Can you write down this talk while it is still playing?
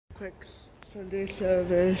quick Sunday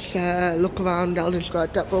service look around Eldon Square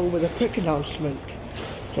Depot with a quick announcement.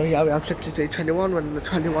 So yeah, we have 6321 running the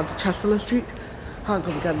 21 to Chester Street. And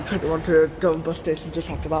come again, the 21 to Durham bus station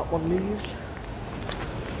just after that one leaves.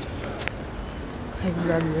 And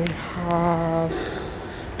then we have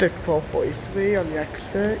Bit 443 on the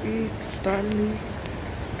X30 to Stanley.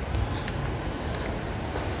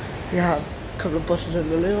 We have a couple of buses in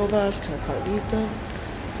the layovers, can't quite read them.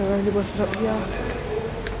 There are any buses up here.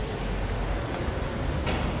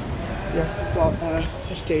 Yes, we've got a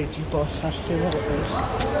stagey bus, let's see what it is.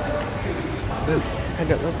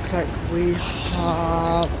 And it looks like we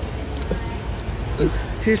have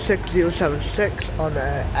 26076 on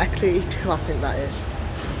X82, I think that is.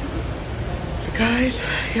 So guys,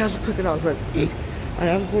 here's a quick announcement. I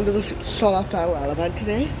am going to the Solar Farewell event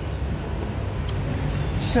today.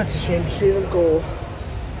 Such a shame to see them go.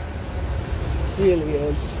 Really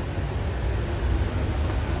is.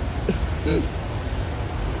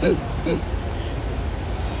 And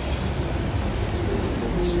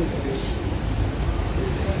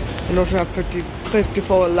also have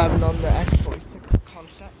 5411 on the X46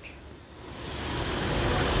 concept.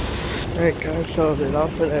 Right guys, so the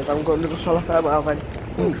announcement is I'm going to the Solar Farewell event.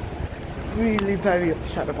 Really very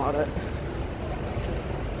upset about it.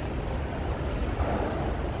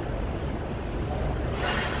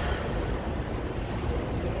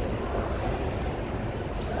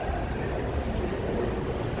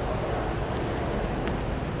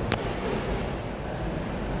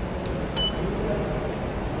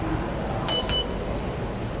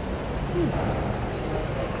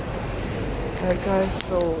 Alright guys,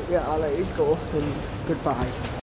 so yeah, I'll let you go and goodbye.